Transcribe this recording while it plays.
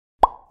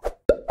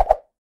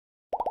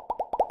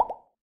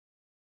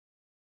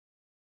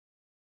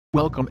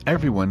Welcome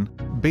everyone.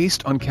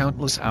 Based on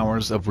countless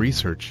hours of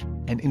research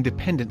and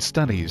independent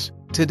studies,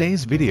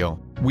 today's video,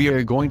 we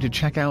are going to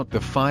check out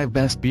the 5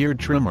 best beard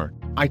trimmer.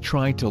 I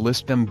tried to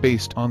list them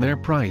based on their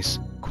price,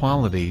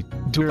 quality,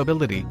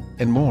 durability,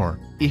 and more.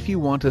 If you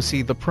want to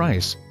see the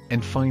price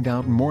and find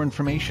out more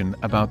information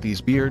about these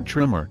beard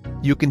trimmer,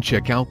 you can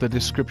check out the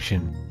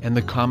description and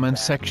the comment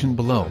section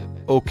below.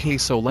 Okay,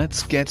 so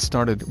let's get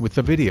started with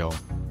the video.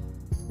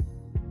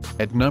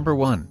 At number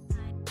 1,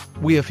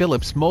 we have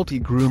Philips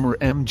Multi-Groomer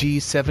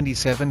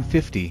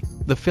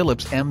MG7750. The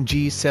Philips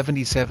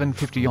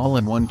MG7750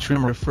 all-in-one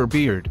trimmer for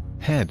beard,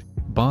 head,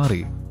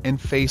 body, and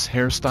face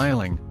hair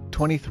styling.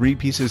 23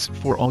 pieces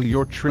for all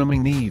your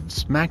trimming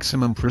needs.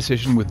 Maximum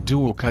precision with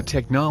dual-cut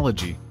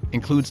technology.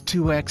 Includes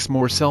 2x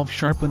more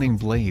self-sharpening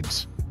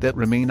blades that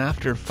remain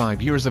after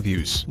 5 years of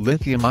use.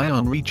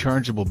 Lithium-ion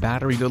rechargeable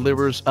battery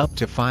delivers up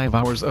to 5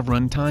 hours of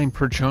runtime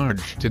per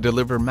charge to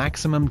deliver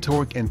maximum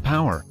torque and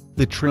power.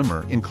 The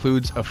trimmer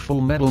includes a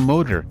full metal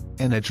motor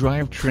and a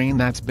drivetrain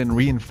that's been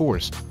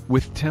reinforced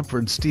with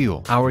tempered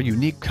steel. Our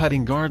unique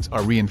cutting guards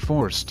are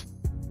reinforced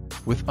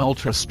with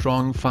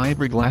ultra-strong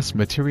fiberglass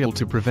material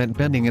to prevent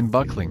bending and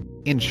buckling,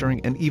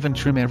 ensuring an even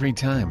trim every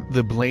time.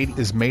 The blade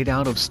is made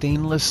out of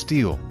stainless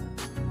steel.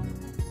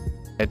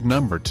 At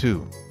number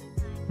 2,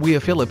 we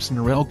have Philips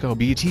Norelco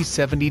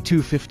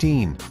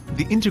BT7215.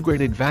 The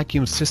integrated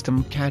vacuum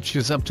system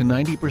catches up to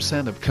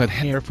 90% of cut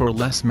hair for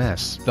less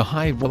mess. The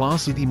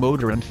high-velocity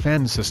motor and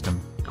fan system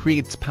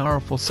creates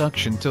powerful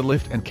suction to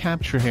lift and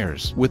capture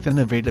hairs. With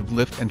innovative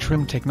lift and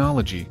trim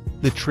technology,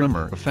 the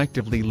trimmer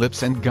effectively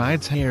lifts and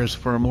guides hairs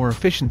for a more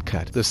efficient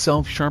cut. The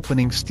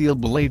self-sharpening steel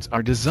blades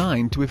are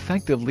designed to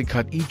effectively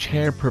cut each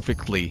hair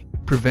perfectly,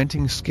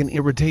 preventing skin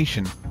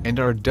irritation, and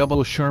are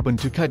double sharpened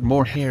to cut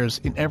more hairs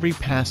in every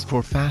pass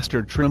for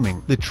faster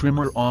trimming. The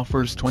trimmer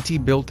offers 20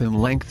 built-in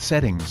length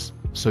settings,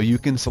 so you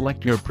can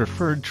select your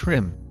preferred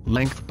trim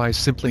length by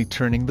simply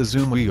turning the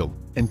zoom wheel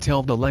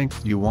until the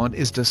length you want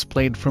is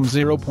displayed from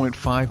 0.5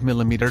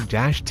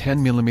 mm to 10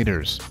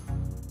 mm.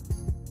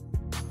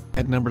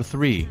 At number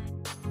 3,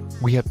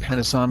 we have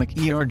Panasonic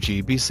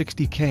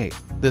ER-GB60-K.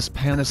 This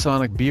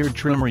Panasonic beard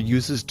trimmer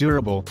uses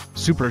durable,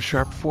 super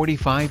sharp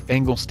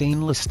 45-angle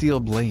stainless steel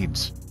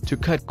blades to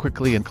cut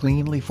quickly and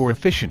cleanly for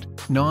efficient,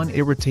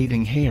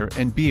 non-irritating hair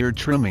and beard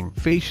trimming.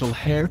 Facial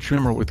hair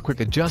trimmer with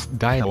quick adjust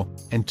dial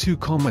and 2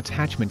 comb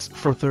attachments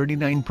for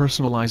 39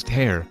 personalized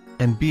hair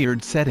and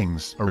beard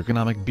settings.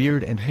 Ergonomic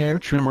beard and hair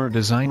trimmer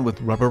designed with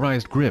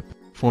rubberized grip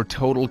for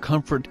total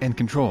comfort and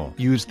control.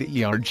 Use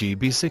the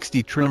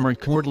ER-GB60 trimmer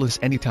cordless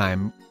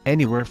anytime,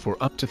 anywhere for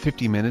up to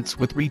 50 minutes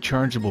with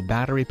rechargeable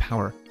battery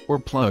power, or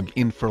plug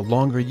in for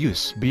longer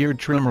use. Beard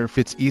trimmer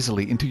fits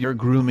easily into your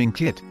grooming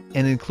kit,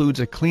 and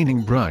includes a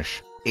cleaning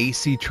brush,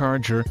 AC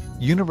charger,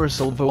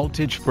 universal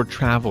voltage for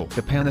travel.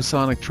 The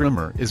Panasonic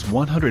trimmer is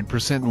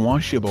 100%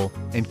 washable,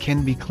 and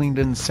can be cleaned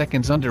in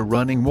seconds under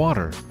running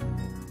water.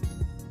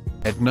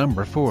 At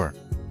number 4,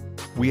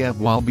 we have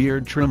Wahl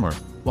beard trimmer.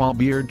 Wahl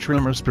beard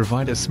trimmers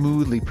provide a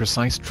smoothly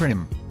precise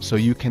trim, so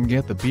you can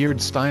get the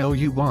beard style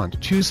you want.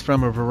 Choose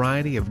from a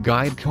variety of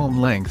guide comb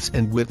lengths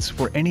and widths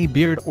for any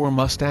beard or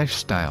mustache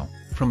style,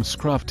 from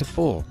scruff to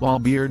full. Wahl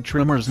beard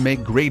trimmers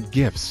make great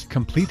gifts.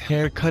 Complete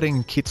hair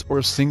cutting kits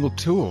or single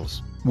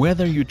tools.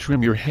 Whether you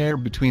trim your hair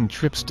between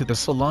trips to the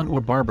salon or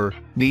barber,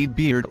 need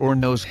beard or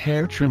nose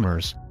hair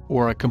trimmers,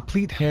 or a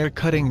complete hair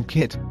cutting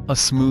kit, a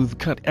smooth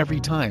cut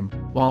every time,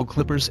 Wahl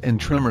clippers and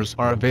trimmers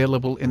are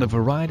available in a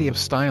variety of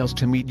styles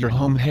to meet your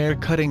home hair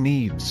cutting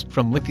needs.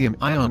 From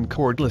lithium-ion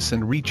cordless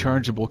and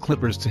rechargeable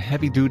clippers to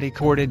heavy-duty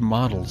corded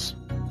models.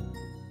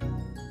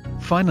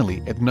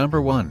 Finally, at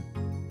number 1,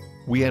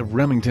 we have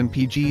Remington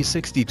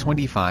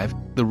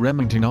PG6025. The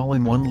Remington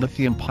all-in-one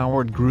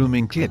lithium-powered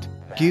grooming kit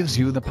gives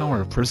you the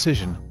power of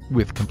precision,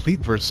 with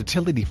complete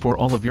versatility for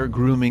all of your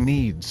grooming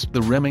needs.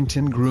 The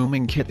Remington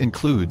grooming kit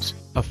includes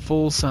a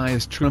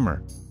full-size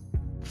trimmer,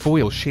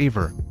 foil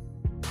shaver,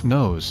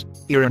 nose,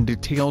 ear and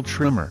detail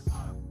trimmer,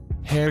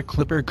 hair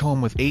clipper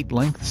comb with 8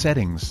 length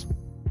settings,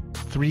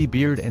 3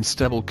 beard and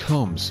stubble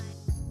combs,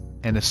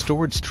 and a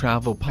storage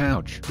travel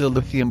pouch. The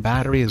lithium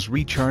battery is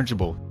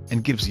rechargeable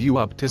and gives you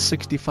up to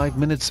 65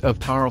 minutes of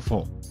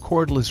powerful,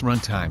 cordless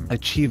runtime.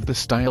 Achieve the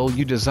style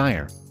you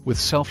desire with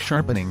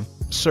self-sharpening,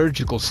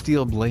 surgical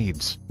steel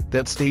blades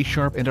that stay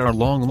sharp and are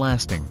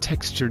long-lasting.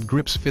 Textured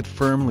grips fit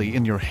firmly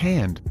in your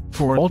hand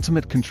for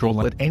ultimate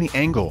control at any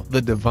angle.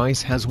 The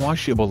device has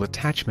washable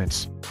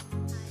attachments.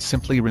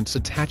 Simply rinse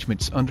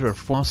attachments under a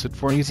faucet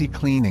for easy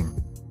cleaning.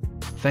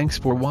 Thanks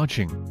for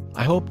watching.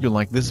 I hope you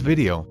like this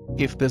video.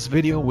 If this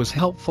video was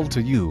helpful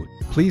to you,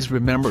 please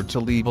remember to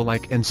leave a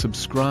like and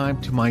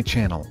subscribe to my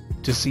channel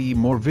to see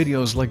more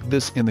videos like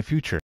this in the future.